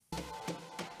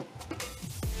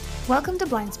Welcome to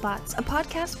Blind Spots, a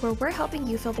podcast where we're helping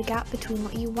you fill the gap between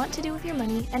what you want to do with your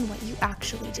money and what you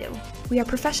actually do. We are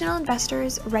professional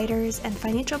investors, writers, and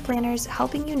financial planners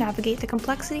helping you navigate the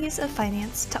complexities of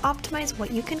finance to optimize what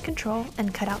you can control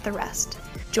and cut out the rest.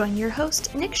 Join your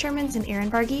host, Nick Shermans and Aaron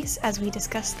Varghese, as we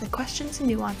discuss the questions and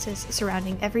nuances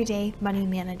surrounding everyday money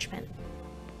management.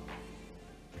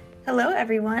 Hello,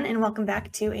 everyone, and welcome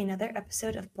back to another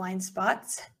episode of Blind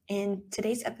Spots. In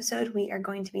today's episode, we are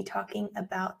going to be talking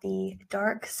about the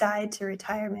dark side to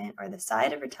retirement, or the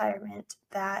side of retirement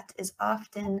that is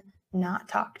often not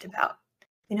talked about.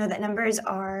 We know that numbers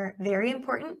are very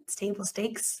important. It's table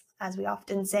stakes, as we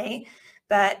often say,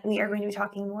 but we are going to be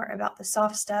talking more about the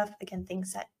soft stuff, again,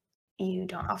 things that you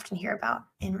don't often hear about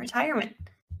in retirement.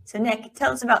 So Nick,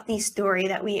 tell us about the story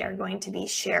that we are going to be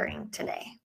sharing today.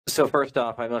 So first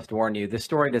off, I must warn you, this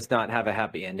story does not have a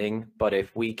happy ending, but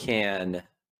if we can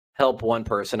help one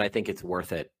person, I think it's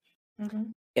worth it. Mm-hmm.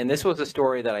 And this was a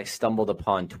story that I stumbled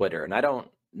upon Twitter, and I don't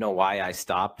know why I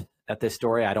stopped at this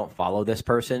story. I don't follow this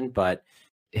person, but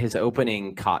his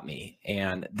opening caught me.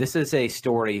 And this is a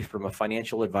story from a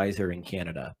financial advisor in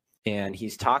Canada. And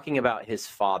he's talking about his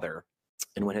father.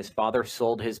 And when his father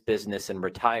sold his business and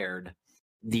retired,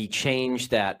 the change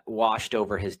that washed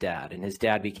over his dad. And his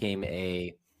dad became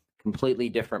a completely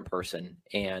different person.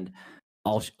 And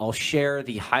I'll share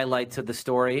the highlights of the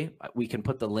story. We can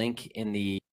put the link in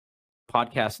the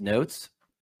podcast notes.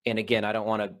 And again, I don't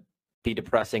want to be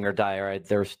depressing or dire.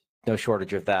 There's no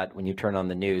shortage of that when you turn on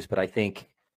the news. But I think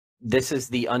this is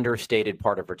the understated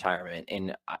part of retirement.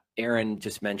 And Aaron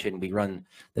just mentioned we run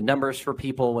the numbers for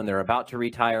people when they're about to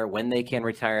retire, when they can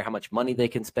retire, how much money they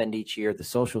can spend each year, the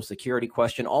Social Security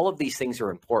question. All of these things are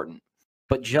important.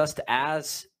 But just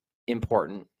as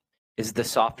important is the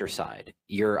softer side,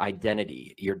 your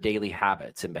identity, your daily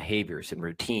habits and behaviors and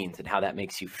routines and how that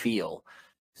makes you feel.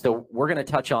 So we're going to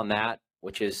touch on that,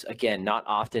 which is, again, not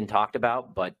often talked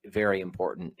about, but very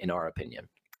important in our opinion.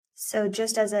 So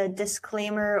just as a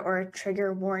disclaimer or a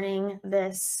trigger warning,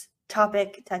 this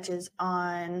topic touches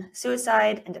on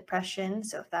suicide and depression.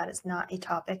 So if that is not a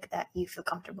topic that you feel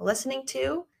comfortable listening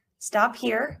to, stop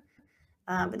here.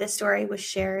 But this story was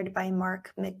shared by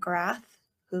Mark McGrath,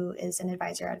 who is an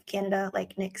advisor out of Canada,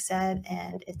 like Nick said,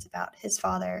 and it's about his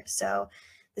father. So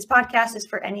this podcast is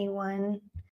for anyone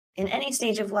in any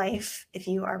stage of life. If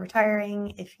you are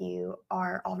retiring, if you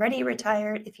are already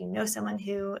retired, if you know someone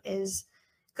who is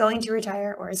going to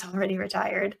retire or is already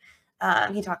retired,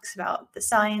 he talks about the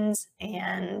signs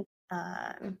and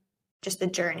just the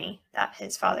journey that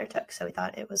his father took. So we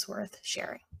thought it was worth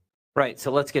sharing. Right.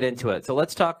 So let's get into it. So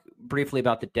let's talk briefly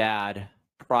about the dad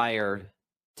prior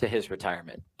to his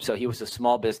retirement. So he was a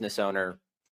small business owner,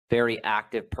 very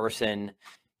active person.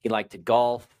 He liked to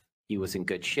golf. He was in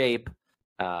good shape.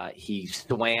 He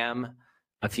swam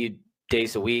a few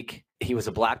days a week. He was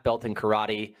a black belt in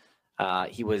karate.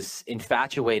 He was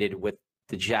infatuated with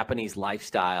the Japanese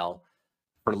lifestyle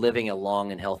for living a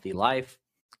long and healthy life.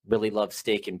 Really loved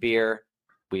steak and beer.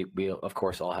 We of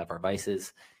course all have our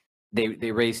vices.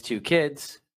 They raised two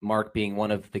kids, Mark being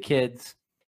one of the kids.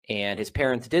 And his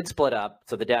parents did split up.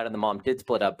 So the dad and the mom did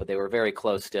split up, but they were very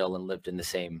close still and lived in the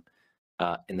same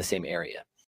area.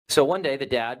 So one day the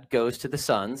dad goes to the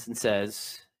sons and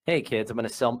says, "Hey kids, I'm going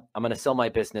to sell my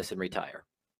business and retire."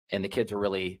 And the kids were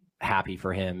really happy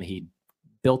for him. He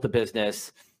built the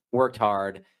business, worked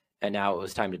hard, and now it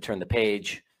was time to turn the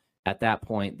page. At that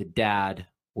point, the dad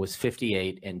was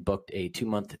 58 and booked a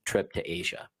 2-month trip to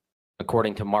Asia.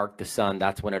 According to Mark, the son,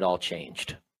 that's when it all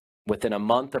changed. Within a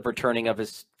month of returning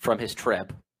from his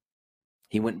trip,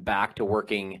 he went back to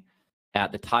working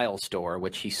at the tile store,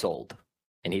 which he sold.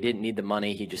 And he didn't need the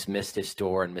money. He just missed his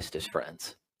store and missed his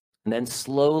friends. And then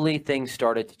slowly things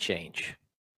started to change.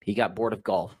 He got bored of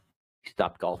golf. He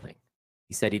stopped golfing.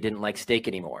 He said he didn't like steak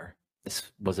anymore.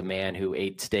 This was a man who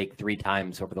ate steak 3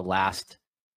 times a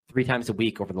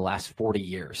week over the last 40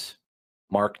 years.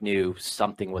 Mark knew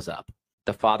something was up.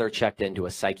 The father checked into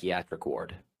a psychiatric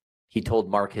ward. He told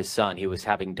Mark, his son, he was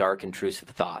having dark, intrusive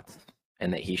thoughts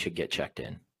and that he should get checked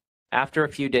in. After a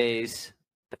few days,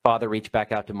 the father reached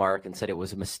back out to Mark and said it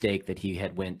was a mistake that he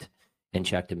had went and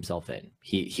checked himself in.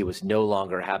 He was no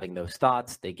longer having those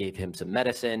thoughts. They gave him some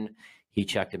medicine. He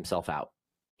checked himself out.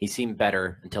 He seemed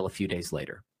better until a few days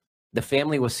later. The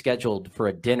family was scheduled for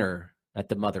a dinner at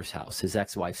the mother's house, his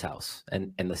ex-wife's house,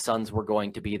 and the sons were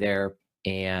going to be there,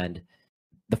 and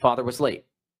the father was late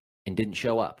and didn't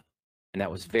show up. And that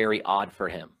was very odd for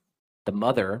him. The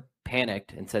mother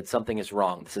panicked and said, "Something is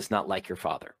wrong. This is not like your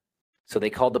father." So they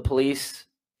called the police,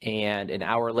 and an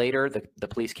hour later, the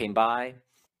police came by,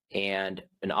 and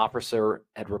an officer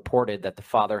had reported that the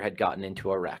father had gotten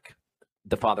into a wreck.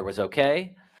 The father was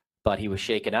okay, but he was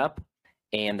shaken up.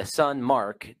 And the son,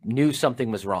 Mark, knew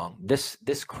something was wrong. This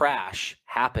crash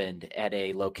happened at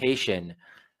a location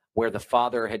where the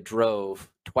father had drove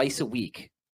twice a week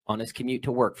on his commute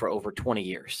to work for over 20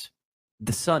 years.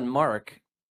 The son, Mark,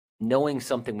 knowing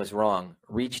something was wrong,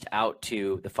 reached out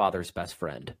to the father's best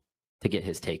friend to get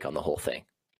his take on the whole thing.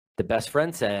 The best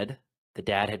friend said the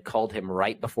dad had called him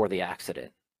right before the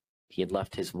accident. He had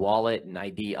left his wallet and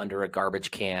ID under a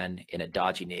garbage can in a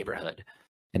dodgy neighborhood.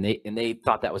 And they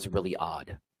thought that was really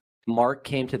odd. Mark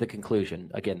came to the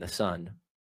conclusion, again, the son,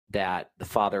 that the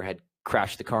father had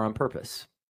crashed the car on purpose.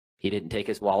 He didn't take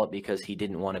his wallet because he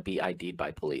didn't want to be ID'd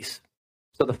by police.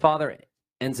 So the father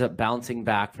ends up bouncing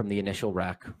back from the initial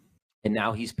wreck. And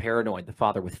now he's paranoid, the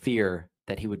father, with fear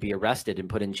that he would be arrested and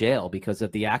put in jail because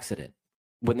of the accident.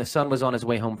 When the son was on his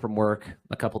way home from work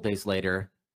a couple days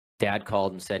later, dad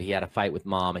called and said he had a fight with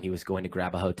mom and he was going to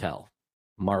grab a hotel.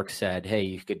 Mark said, hey,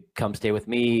 you could come stay with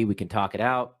me. We can talk it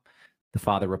out. The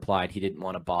father replied he didn't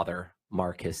want to bother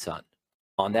Mark, his son.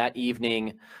 On that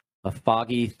evening, a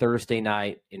foggy Thursday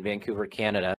night in Vancouver,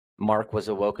 Canada, Mark was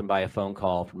awoken by a phone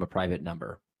call from a private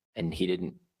number, and he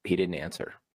didn't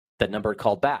answer. That number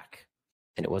called back,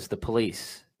 and it was the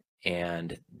police.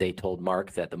 And they told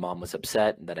Mark that the mom was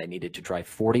upset and that I needed to drive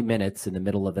 40 minutes in the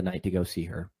middle of the night to go see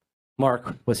her.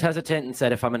 Mark was hesitant and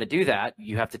said, if I'm going to do that,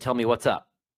 you have to tell me what's up.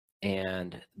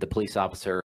 And the police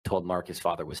officer told Mark his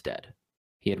father was dead.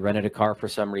 He had rented a car for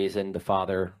some reason. The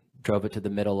father drove it to the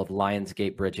middle of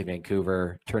Lionsgate Bridge in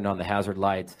Vancouver, turned on the hazard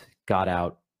lights, got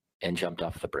out, and jumped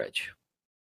off the bridge.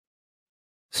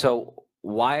 So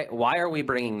why are we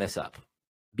bringing this up?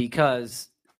 Because,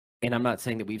 and I'm not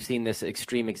saying that we've seen this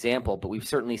extreme example, but we've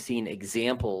certainly seen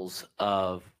examples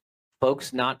of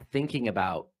folks not thinking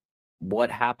about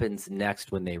what happens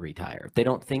next when they retire. They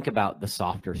don't think about the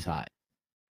softer side.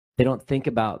 They don't think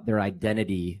about their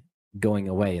identity going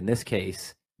away. In this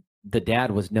case, the dad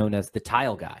was known as the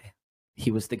tile guy. He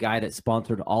was the guy that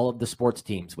sponsored all of the sports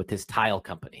teams with his tile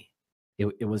company.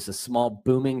 It was a small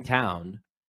booming town,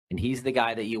 and he's the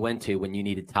guy that you went to when you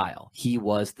needed tile. He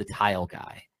was the tile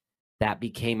guy. That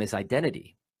became his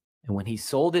identity. And when he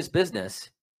sold his business,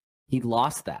 he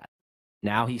lost that.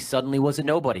 Now he suddenly was a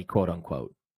nobody, quote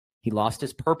unquote. He lost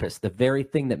his purpose, the very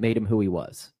thing that made him who he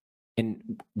was.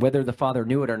 And whether the father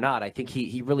knew it or not, I think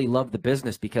he really loved the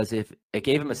business because if it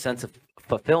gave him a sense of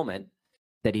fulfillment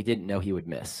that he didn't know he would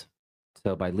miss.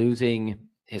 So by losing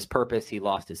his purpose, he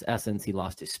lost his essence, he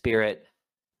lost his spirit,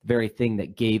 the very thing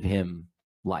that gave him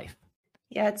life.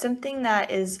 Yeah, it's something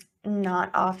that is not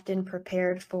often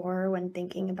prepared for when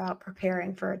thinking about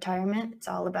preparing for retirement. It's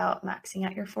all about maxing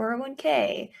out your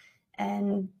 401k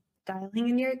and dialing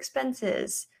in your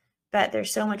expenses. But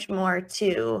there's so much more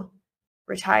to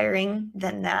retiring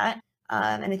than that.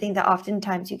 And I think that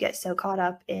oftentimes you get so caught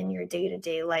up in your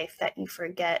day-to-day life that you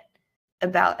forget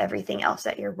about everything else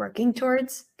that you're working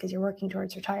towards, because you're working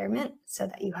towards retirement so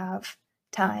that you have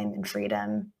time and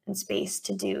freedom and space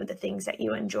to do the things that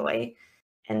you enjoy.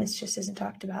 And this just isn't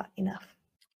talked about enough.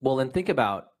 Well, and think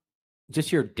about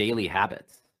just your daily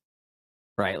habits,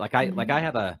 right? Like I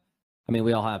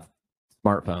we all have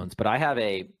smartphones, but I have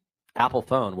a Apple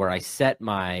phone where I set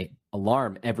my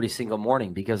alarm every single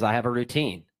morning because I have a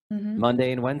routine.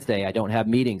 Monday and Wednesday, I don't have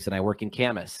meetings and I work in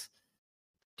Camas.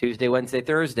 Tuesday, Wednesday,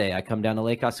 Thursday, I come down to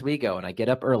Lake Oswego and I get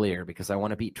up earlier because I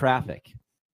want to beat traffic.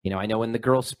 I know when the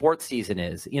girls' sports season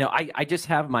is. I just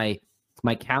have my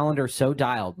calendar so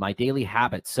dialed, my daily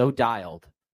habits so dialed.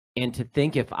 And to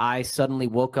think if I suddenly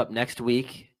woke up next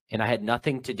week and I had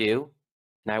nothing to do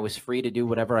and I was free to do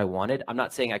whatever I wanted, I'm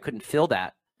not saying I couldn't fill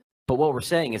that. But what we're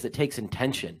saying is it takes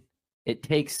intention. It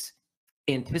takes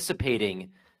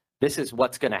anticipating this is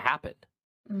what's going to happen.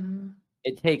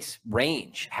 It takes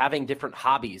range, having different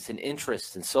hobbies and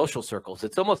interests and social circles.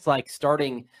 It's almost like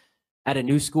starting at a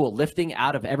new school, lifting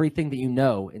out of everything that you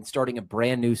know and starting a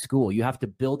brand new school. You have to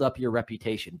build up your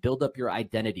reputation, build up your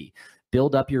identity,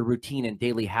 build up your routine and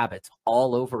daily habits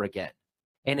all over again.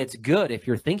 And it's good if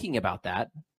you're thinking about that.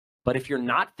 But if you're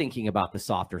not thinking about the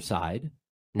softer side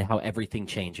and how everything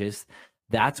changes,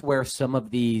 that's where some of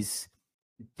these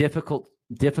difficult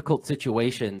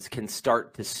situations can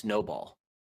start to snowball.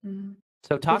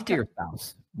 So talk to your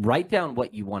spouse, write down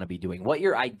what you want to be doing, what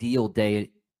your ideal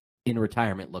day in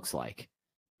retirement looks like.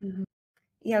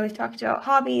 Yeah, we've talked about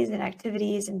hobbies and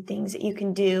activities and things that you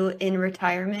can do in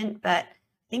retirement, but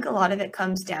I think a lot of it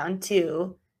comes down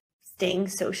to staying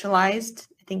socialized.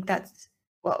 I think that's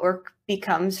what work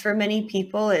becomes for many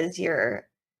people is your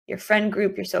friend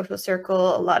group, your social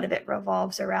circle. A lot of it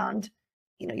revolves around,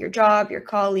 your job, your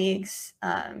colleagues,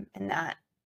 and that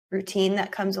routine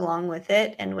that comes along with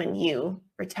it. And when you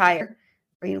retire,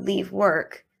 or you leave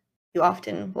work, you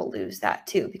often will lose that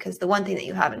too, because the one thing that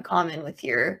you have in common with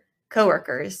your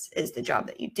coworkers is the job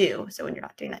that you do. So when you're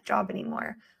not doing that job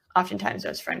anymore, oftentimes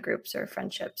those friend groups or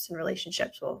friendships and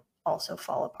relationships will also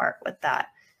fall apart with that.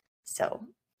 So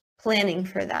planning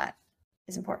for that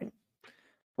is important.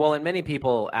 Well, and many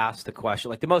people ask the question,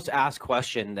 like the most asked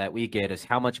question that we get is,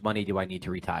 how much money do I need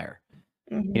to retire?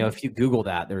 Mm-hmm. If you Google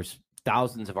that, there's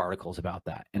thousands of articles about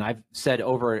that. And I've said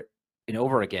over and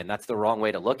over again, that's the wrong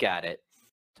way to look at it.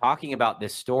 Talking about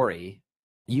this story,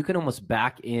 you can almost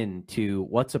back into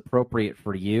what's appropriate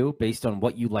for you based on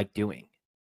what you like doing.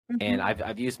 Mm-hmm. And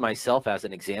I've used myself as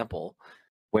an example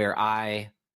where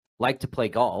I like to play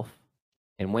golf.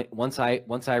 And once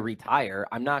I retire,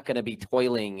 I'm not going to be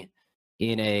toiling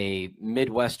in a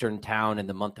Midwestern town in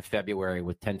the month of February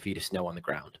with 10 feet of snow on the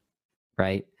ground,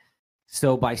 right?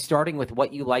 So by starting with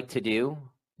what you like to do,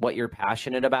 what you're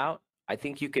passionate about, I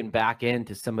think you can back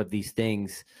into some of these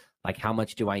things, like how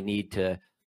much do I need to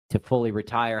fully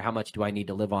retire? How much do I need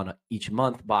to live on each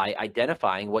month, by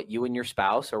identifying what you and your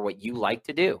spouse or what you like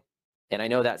to do. And I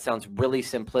know that sounds really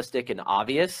simplistic and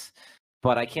obvious,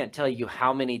 but I can't tell you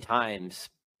how many times,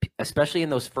 especially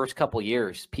in those first couple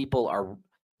years, people are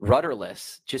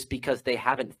rudderless just because they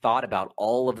haven't thought about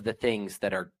all of the things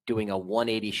that are doing a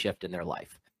 180 shift in their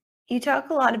life. You talk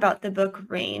a lot about the book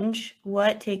Range.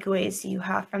 What takeaways do you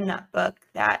have from that book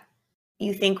that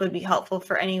you think would be helpful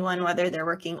for anyone, whether they're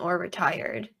working or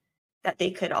retired, that they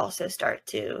could also start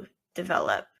to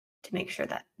develop to make sure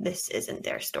that this isn't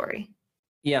their story?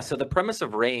 Yeah, so the premise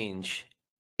of Range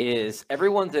is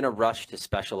everyone's in a rush to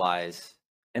specialize,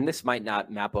 and this might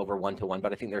not map over one-to-one,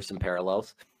 but I think there's some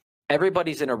parallels.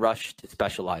 Everybody's in a rush to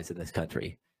specialize in this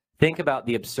country. Think about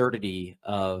the absurdity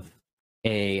of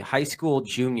a high school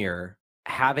junior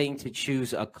having to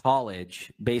choose a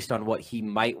college based on what he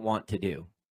might want to do.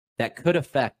 That could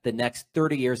affect the next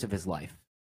 30 years of his life.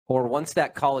 Or once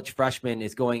that college freshman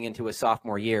is going into a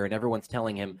sophomore year and everyone's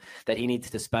telling him that he needs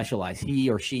to specialize, he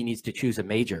or she needs to choose a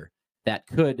major that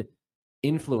could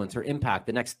influence or impact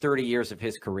the next 30 years of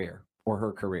his career or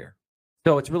her career.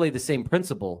 So it's really the same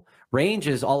principle. Range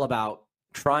is all about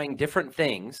trying different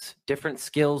things, different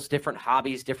skills, different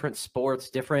hobbies, different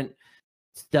sports, different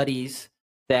studies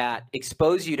that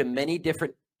expose you to many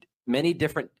different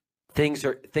things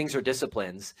or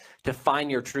disciplines to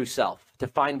find your true self, to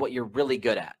find what you're really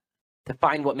good at, to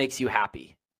find what makes you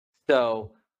happy.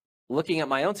 So looking at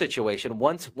my own situation,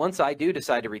 once I do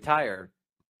decide to retire,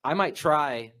 I might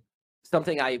try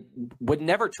something I would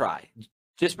never try,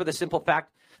 just for the simple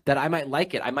fact that I might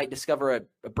like it. I might discover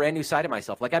a brand new side of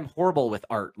myself. Like, I'm horrible with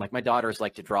art. Like, my daughters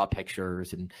like to draw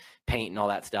pictures and paint and all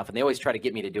that stuff, and they always try to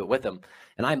get me to do it with them.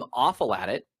 And I'm awful at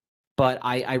it, but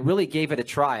I really gave it a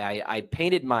try. I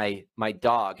painted my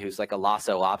dog, who's like a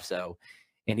Lhasa Apso,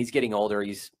 and he's getting older.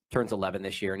 Turns 11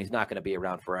 this year, and he's not going to be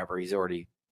around forever. He's already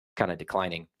kind of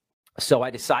declining. So I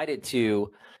decided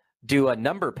to do a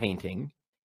number painting,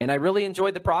 and I really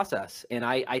enjoyed the process. And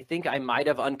I think I might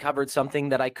have uncovered something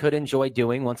that I could enjoy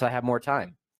doing once I have more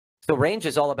time. So Range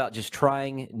is all about just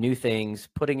trying new things,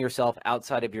 putting yourself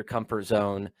outside of your comfort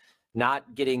zone,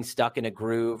 not getting stuck in a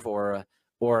groove or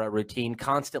a routine,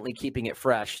 constantly keeping it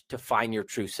fresh to find your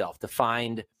true self, to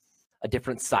find a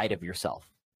different side of yourself.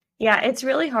 Yeah, it's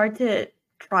really hard to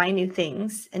try new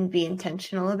things and be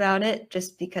intentional about it,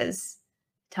 just because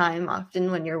time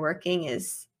often when you're working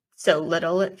is so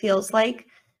little, it feels like.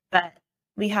 But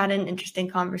we had an interesting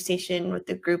conversation with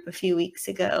the group a few weeks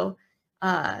ago,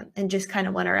 and just kind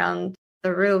of went around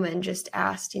the room and just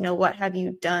asked, what have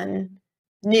you done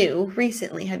new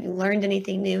recently? Have you learned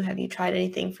anything new? Have you tried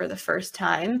anything for the first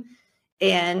time?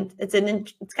 And it's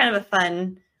kind of a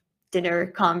fun dinner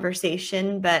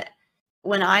conversation. But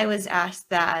when I was asked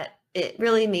that, it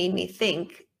really made me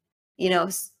think,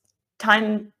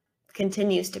 time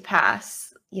continues to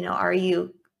pass. Are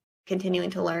you continuing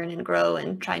to learn and grow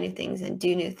and try new things and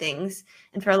do new things?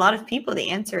 And for a lot of people, the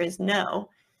answer is no.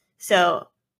 So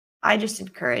I just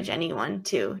encourage anyone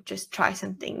to just try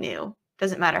something new.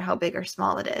 Doesn't matter how big or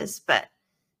small it is, but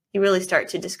you really start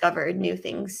to discover new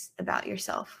things about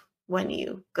yourself when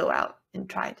you go out and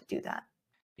try to do that.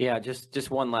 Yeah,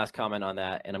 just one last comment on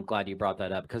that, and I'm glad you brought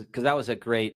that up, because that was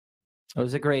great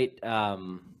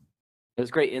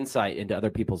insight into other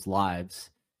people's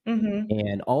lives. Mm-hmm.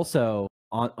 And also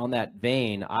on that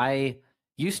vein, I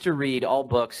used to read all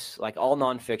books, like all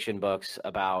nonfiction books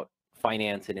about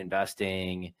finance and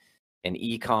investing and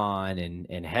econ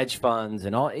and hedge funds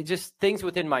and all, just things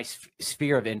within my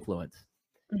sphere of influence.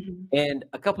 Mm-hmm. And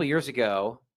a couple of years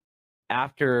ago,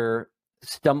 after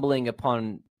stumbling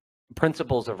upon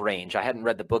Principles of Range, I hadn't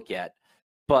read the book yet,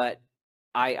 but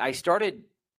I started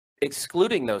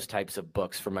excluding those types of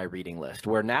books from my reading list,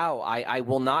 where now I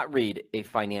will not read a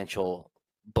financial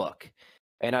book.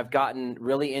 And I've gotten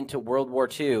really into World War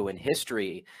II and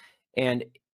history. And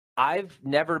I've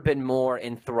never been more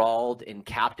enthralled and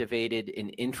captivated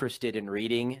and interested in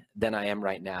reading than I am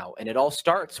right now. And it all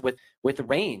starts with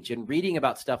range and reading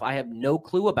about stuff I have no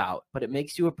clue about, but it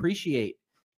makes you appreciate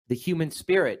the human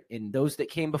spirit and those that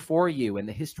came before you and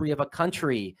the history of a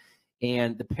country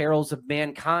and the perils of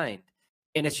mankind.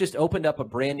 And it's just opened up a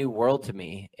brand new world to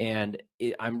me. And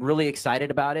I'm really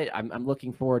excited about it. I'm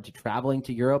looking forward to traveling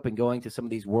to Europe and going to some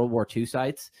of these World War II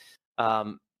sites.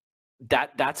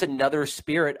 That's another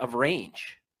spirit of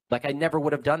range. Like I never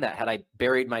would have done that had I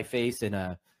buried my face in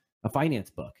a finance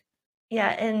book. Yeah.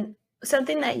 And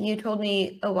something that you told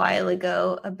me a while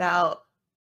ago about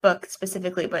books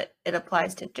specifically, but it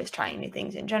applies to just trying new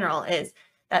things in general, is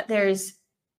that there's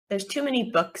too many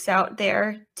books out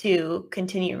there to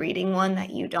continue reading one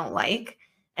that you don't like.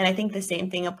 And I think the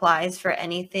same thing applies for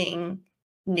anything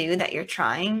new that you're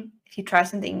trying. If you try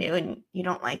something new and you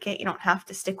don't like it, you don't have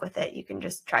to stick with it. You can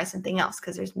just try something else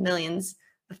because there's millions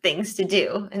of things to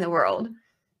do in the world.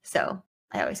 So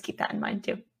I always keep that in mind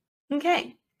too.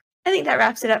 Okay. I think that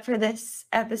wraps it up for this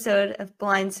episode of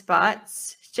Blind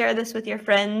Spots. Share this with your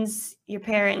friends, your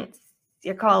parents,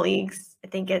 your colleagues. I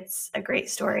think it's a great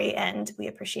story, and we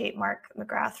appreciate Mark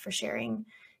McGrath for sharing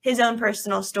his own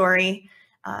personal story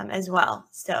as well.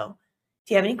 So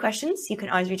if you have any questions, you can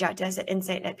always reach out to us at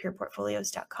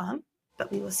insight@pureportfolios.com,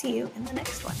 but we will see you in the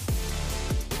next one.